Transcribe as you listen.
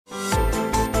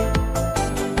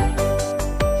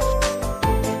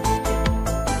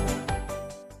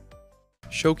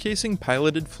Showcasing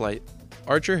piloted flight,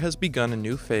 Archer has begun a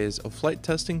new phase of flight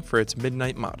testing for its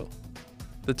Midnight model.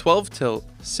 The 12-tilt,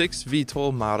 6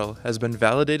 eVTOL model has been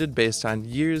validated based on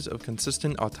years of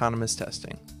consistent autonomous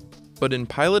testing. But in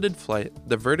piloted flight,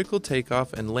 the vertical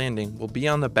takeoff and landing will be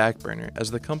on the back burner as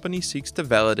the company seeks to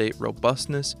validate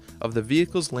robustness of the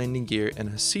vehicle's landing gear in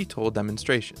a CTOL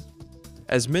demonstration.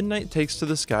 As Midnight takes to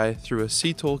the sky through a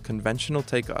CTOL conventional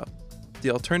takeoff, the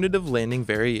alternative landing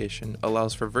variation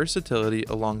allows for versatility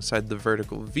alongside the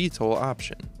vertical eVTOL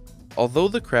option. Although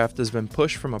the craft has been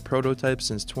pushed from a prototype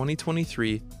since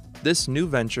 2023, this new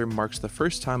venture marks the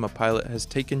first time a pilot has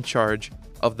taken charge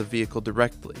of the vehicle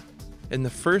directly. In the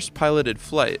first piloted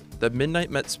flight, the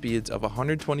Midnight met speeds of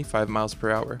 125 miles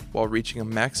per hour while reaching a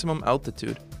maximum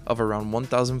altitude of around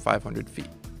 1,500 feet.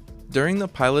 During the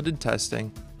piloted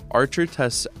testing, Archer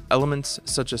tests elements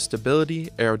such as stability,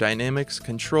 aerodynamics,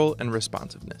 control, and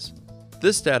responsiveness.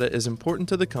 This data is important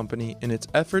to the company in its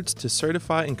efforts to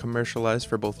certify and commercialize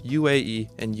for both UAE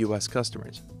and US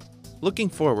customers. Looking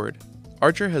forward,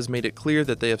 Archer has made it clear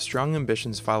that they have strong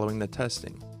ambitions following the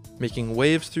testing, making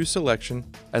waves through selection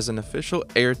as an official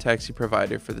air taxi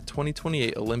provider for the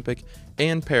 2028 Olympic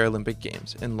and Paralympic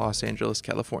Games in Los Angeles,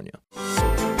 California.